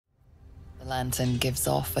lantern gives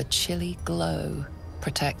off a chilly glow,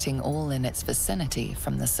 protecting all in its vicinity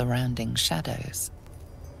from the surrounding shadows.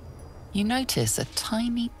 You notice a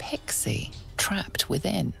tiny pixie trapped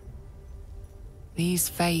within. These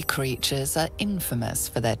fey creatures are infamous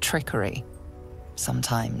for their trickery,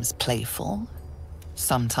 sometimes playful,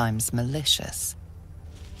 sometimes malicious.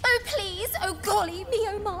 Oh please, oh golly me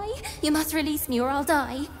oh my, you must release me or I'll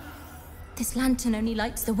die. This lantern only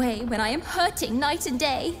lights the way when I am hurting night and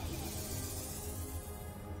day.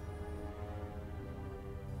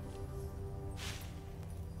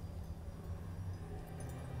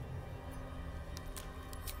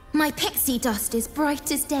 My pixie dust is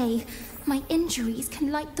bright as day. My injuries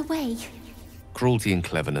can light the way. Cruelty and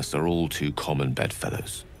cleverness are all too common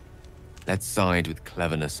bedfellows. Let's side with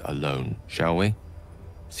cleverness alone, shall we?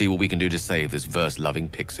 See what we can do to save this verse-loving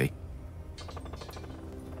pixie.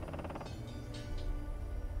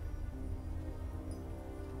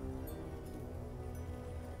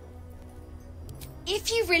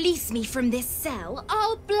 If you release me from this cell,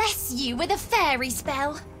 I'll bless you with a fairy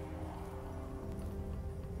spell.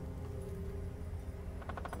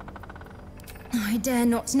 I dare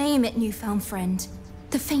not name it, newfound friend.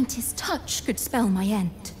 The faintest touch could spell my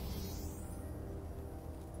end.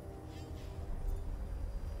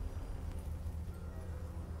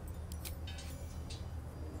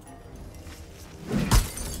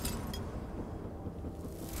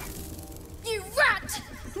 You rat!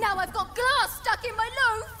 Now I've got glass stuck in my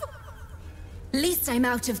loaf! Least I'm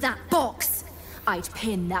out of that box. I'd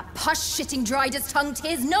pin that push-shitting Dryder's tongue to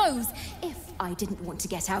his nose if I didn't want to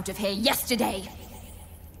get out of here yesterday.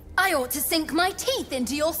 I ought to sink my teeth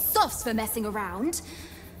into your softs for messing around.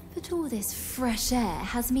 But all this fresh air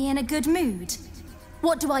has me in a good mood.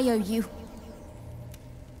 What do I owe you?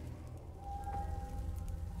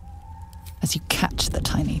 As you catch the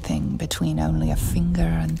tiny thing between only a finger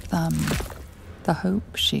and thumb, the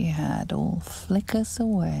hope she had all flickers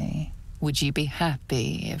away. Would you be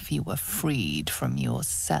happy if you were freed from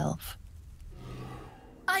yourself?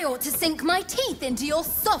 I ought to sink my teeth into your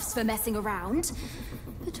softs for messing around.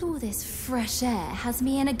 But all this fresh air has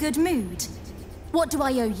me in a good mood. What do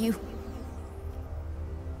I owe you?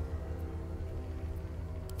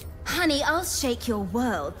 Honey, I'll shake your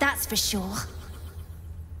world, that's for sure.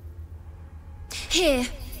 Here,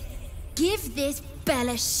 give this bell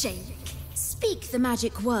a shake. Speak the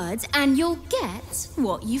magic words and you'll get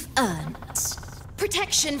what you've earned.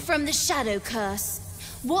 Protection from the shadow curse.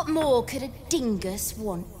 What more could a dingus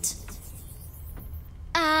want?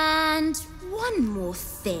 And one more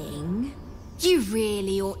thing. You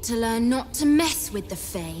really ought to learn not to mess with the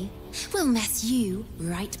Fae. We'll mess you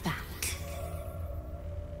right back.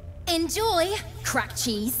 Enjoy, crack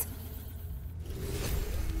cheese.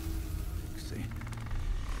 See.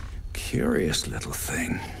 Curious little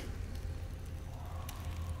thing.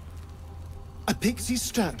 A pixie's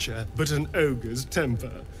stature, but an ogre's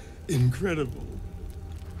temper. Incredible.